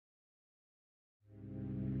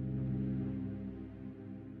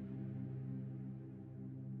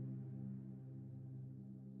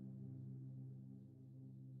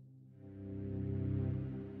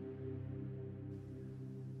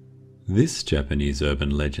This Japanese urban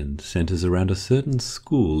legend centers around a certain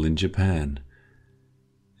school in Japan.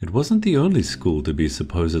 It wasn't the only school to be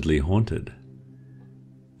supposedly haunted.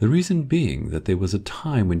 The reason being that there was a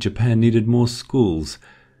time when Japan needed more schools,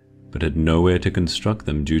 but had nowhere to construct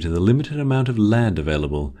them due to the limited amount of land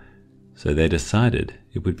available, so they decided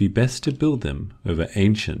it would be best to build them over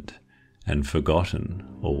ancient and forgotten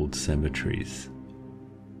old cemeteries.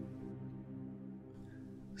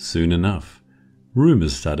 Soon enough,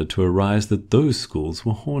 rumors started to arise that those schools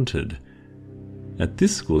were haunted. At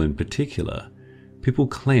this school in particular, people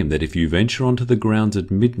claim that if you venture onto the grounds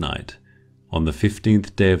at midnight, on the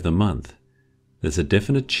 15th day of the month, there's a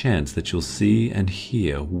definite chance that you'll see and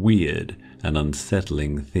hear weird and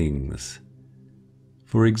unsettling things.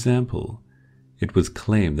 For example, it was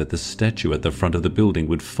claimed that the statue at the front of the building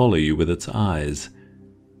would follow you with its eyes.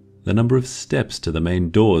 The number of steps to the main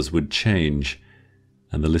doors would change,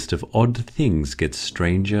 and the list of odd things gets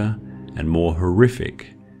stranger and more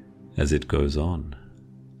horrific as it goes on.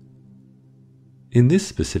 In this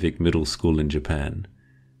specific middle school in Japan,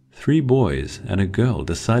 3 boys and a girl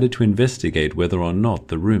decided to investigate whether or not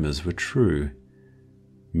the rumors were true.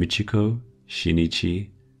 Michiko, Shinichi,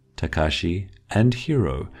 Takashi, and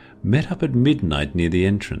Hiro met up at midnight near the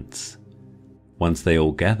entrance. Once they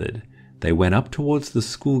all gathered, they went up towards the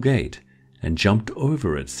school gate and jumped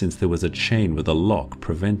over it since there was a chain with a lock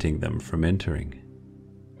preventing them from entering.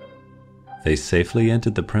 They safely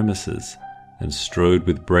entered the premises and strode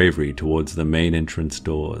with bravery towards the main entrance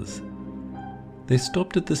doors. They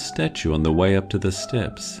stopped at the statue on the way up to the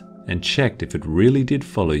steps and checked if it really did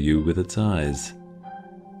follow you with its eyes.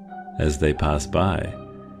 As they passed by,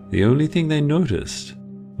 the only thing they noticed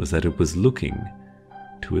was that it was looking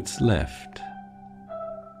to its left.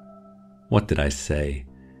 What did I say?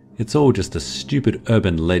 It's all just a stupid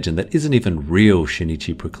urban legend that isn't even real,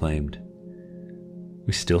 Shinichi proclaimed.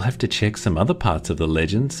 We still have to check some other parts of the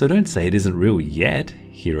legend, so don't say it isn't real yet,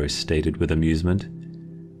 Hiro stated with amusement.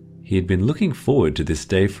 He had been looking forward to this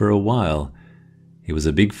day for a while. He was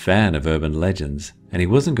a big fan of urban legends, and he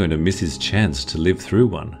wasn't going to miss his chance to live through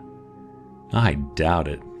one. I doubt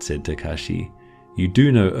it, said Takashi. You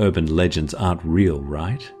do know urban legends aren't real,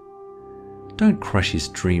 right? Don't crush his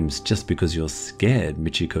dreams just because you're scared,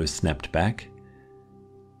 Michiko snapped back.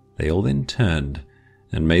 They all then turned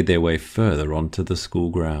and made their way further onto the school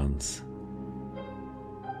grounds.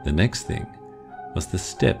 The next thing was the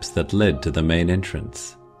steps that led to the main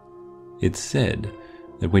entrance. It said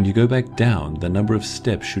that when you go back down, the number of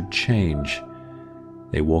steps should change.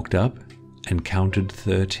 They walked up and counted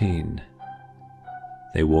 13.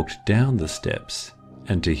 They walked down the steps,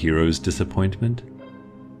 and to Hiro's disappointment,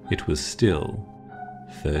 it was still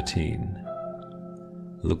 13.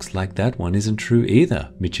 Looks like that one isn't true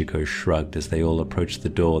either, Michiko shrugged as they all approached the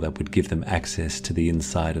door that would give them access to the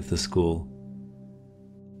inside of the school.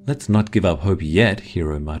 Let's not give up hope yet,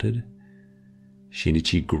 Hiro muttered.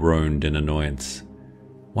 Shinichi groaned in annoyance.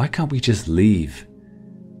 Why can't we just leave?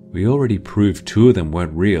 We already proved 2 of them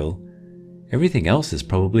weren't real. Everything else is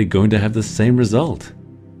probably going to have the same result.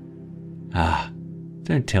 Ah,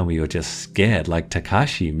 don't tell me you're just scared like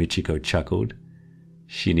Takashi, Michiko chuckled.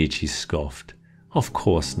 Shinichi scoffed. Of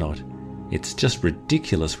course not. It's just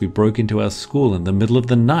ridiculous we broke into our school in the middle of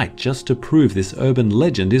the night just to prove this urban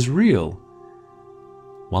legend is real.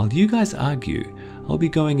 While you guys argue, I'll be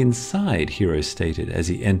going inside, Hiro stated as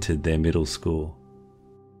he entered their middle school.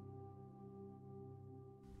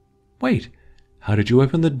 Wait, how did you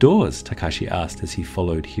open the doors? Takashi asked as he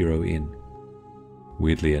followed Hiro in.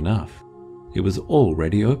 Weirdly enough, it was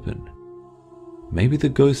already open. Maybe the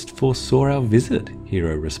ghost foresaw our visit,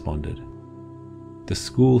 Hiro responded. The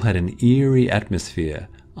school had an eerie atmosphere,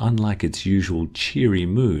 unlike its usual cheery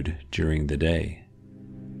mood during the day.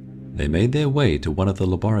 They made their way to one of the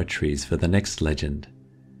laboratories for the next legend.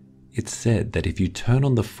 It said that if you turn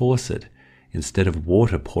on the faucet, instead of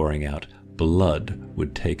water pouring out, blood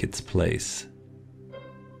would take its place.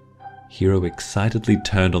 Hiro excitedly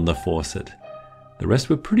turned on the faucet. The rest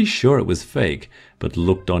were pretty sure it was fake, but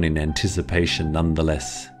looked on in anticipation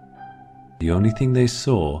nonetheless. The only thing they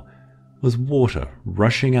saw was water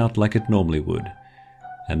rushing out like it normally would,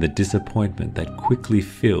 and the disappointment that quickly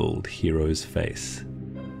filled Hiro's face.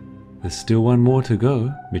 There's still one more to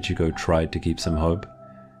go, Michiko tried to keep some hope.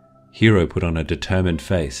 Hiro put on a determined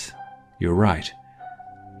face. You're right.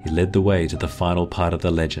 He led the way to the final part of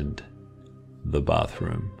the legend, the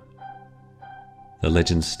bathroom. The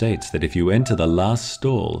legend states that if you enter the last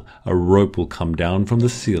stall, a rope will come down from the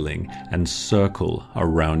ceiling and circle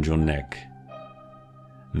around your neck.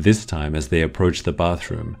 This time, as they approached the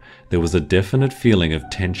bathroom, there was a definite feeling of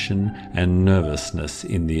tension and nervousness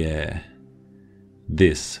in the air.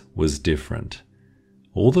 This was different.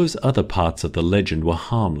 All those other parts of the legend were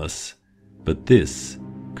harmless, but this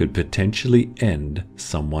could potentially end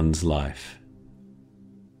someone's life.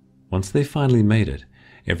 Once they finally made it,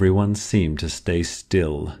 everyone seemed to stay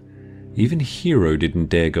still. Even Hiro didn't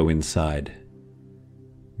dare go inside.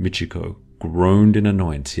 Michiko groaned in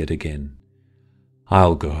annoyance yet again.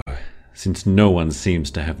 "I'll go, since no one seems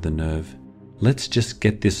to have the nerve. Let's just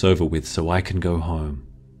get this over with so I can go home."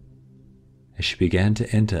 As she began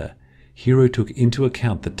to enter, Hiro took into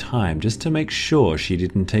account the time just to make sure she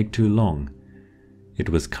didn't take too long. It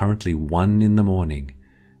was currently 1 in the morning,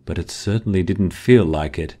 but it certainly didn't feel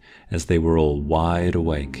like it, as they were all wide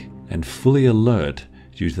awake and fully alert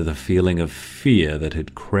due to the feeling of fear that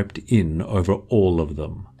had crept in over all of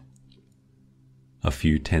them. A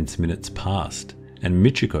few tense minutes passed, and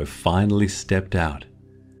Michiko finally stepped out.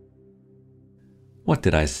 "What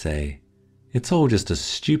did I say? It's all just a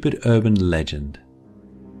stupid urban legend."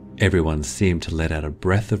 Everyone seemed to let out a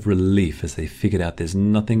breath of relief as they figured out there's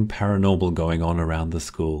nothing paranormal going on around the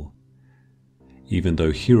school. Even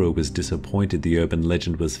though Hiro was disappointed the urban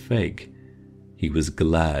legend was fake, he was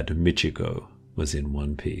glad Michiko was in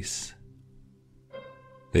one piece.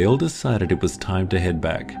 They all decided it was time to head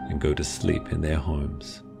back and go to sleep in their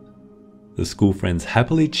homes. The school friends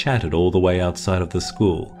happily chatted all the way outside of the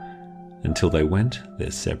school until they went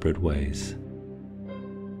their separate ways.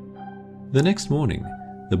 The next morning,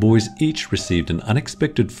 the boys each received an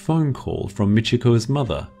unexpected phone call from Michiko's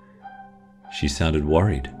mother. She sounded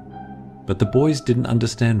worried, but the boys didn't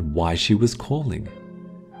understand why she was calling.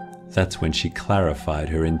 That's when she clarified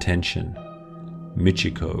her intention.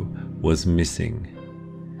 Michiko was missing.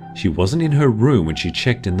 She wasn't in her room when she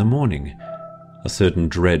checked in the morning. A certain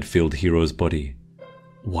dread filled Hiro's body.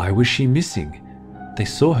 Why was she missing? They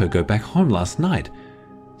saw her go back home last night,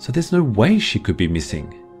 so there's no way she could be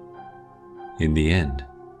missing. In the end,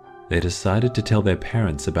 they decided to tell their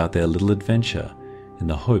parents about their little adventure in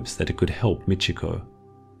the hopes that it could help Michiko.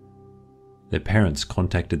 Their parents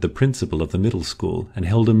contacted the principal of the middle school and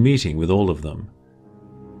held a meeting with all of them.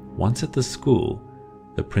 Once at the school,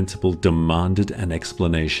 the principal demanded an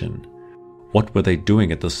explanation. What were they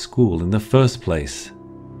doing at the school in the first place?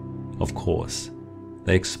 Of course,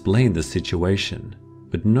 they explained the situation,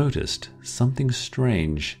 but noticed something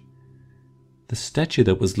strange. The statue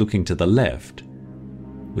that was looking to the left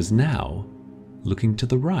was now looking to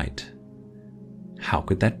the right. How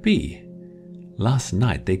could that be? Last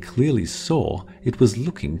night they clearly saw it was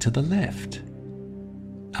looking to the left.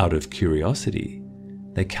 Out of curiosity,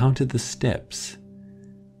 they counted the steps.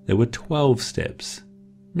 There were 12 steps,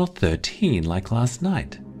 not 13 like last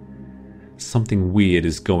night. "Something weird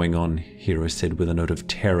is going on," Hiro said with a note of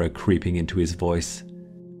terror creeping into his voice.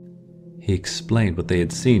 He explained what they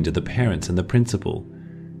had seen to the parents and the principal.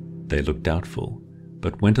 They looked doubtful,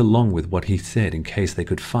 but went along with what he said in case they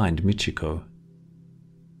could find Michiko.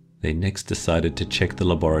 They next decided to check the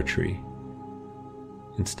laboratory.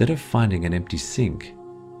 Instead of finding an empty sink,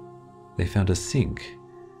 they found a sink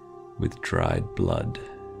with dried blood.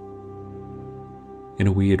 In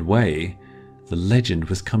a weird way, the legend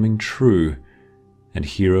was coming true, and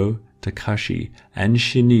Hiro, Takashi, and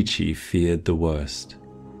Shinichi feared the worst.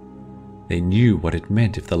 They knew what it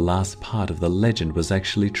meant if the last part of the legend was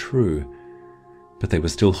actually true, but they were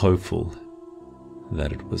still hopeful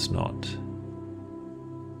that it was not.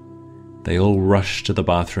 They all rushed to the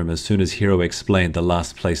bathroom as soon as Hiro explained the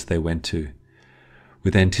last place they went to.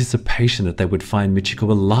 With anticipation that they would find Michiko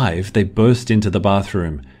alive, they burst into the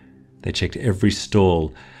bathroom. They checked every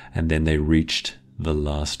stall, and then they reached the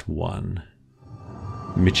last one.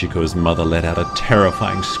 Michiko's mother let out a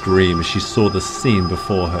terrifying scream as she saw the scene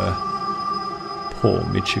before her. Poor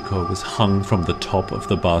Michiko was hung from the top of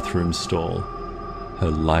the bathroom stall.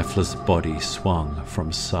 Her lifeless body swung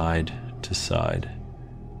from side to side.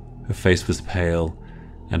 Her face was pale,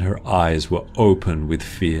 and her eyes were open with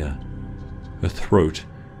fear. Her throat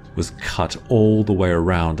was cut all the way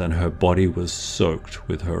around, and her body was soaked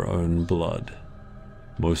with her own blood.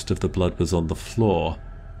 Most of the blood was on the floor,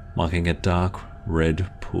 marking a dark red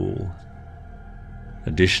pool.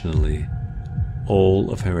 Additionally,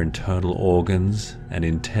 all of her internal organs and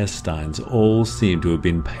intestines all seemed to have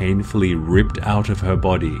been painfully ripped out of her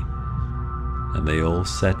body, and they all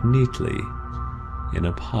sat neatly in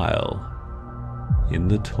a pile in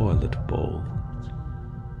the toilet bowl.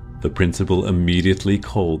 The principal immediately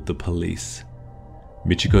called the police.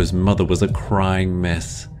 Michiko's mother was a crying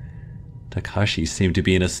mess. Takashi seemed to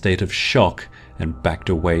be in a state of shock and backed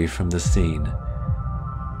away from the scene.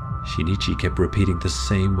 Shinichi kept repeating the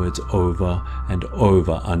same words over and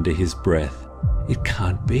over under his breath. "It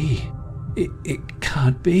can't be. It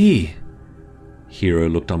can't be." Hiro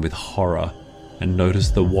looked on with horror and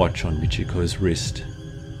noticed the watch on Michiko's wrist.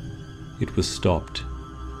 It was stopped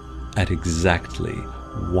at exactly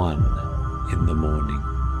 1 in the morning.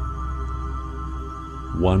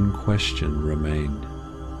 One question remained.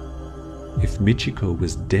 If Michiko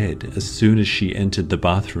was dead as soon as she entered the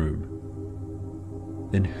bathroom,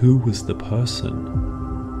 then who was the person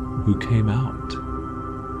who came out?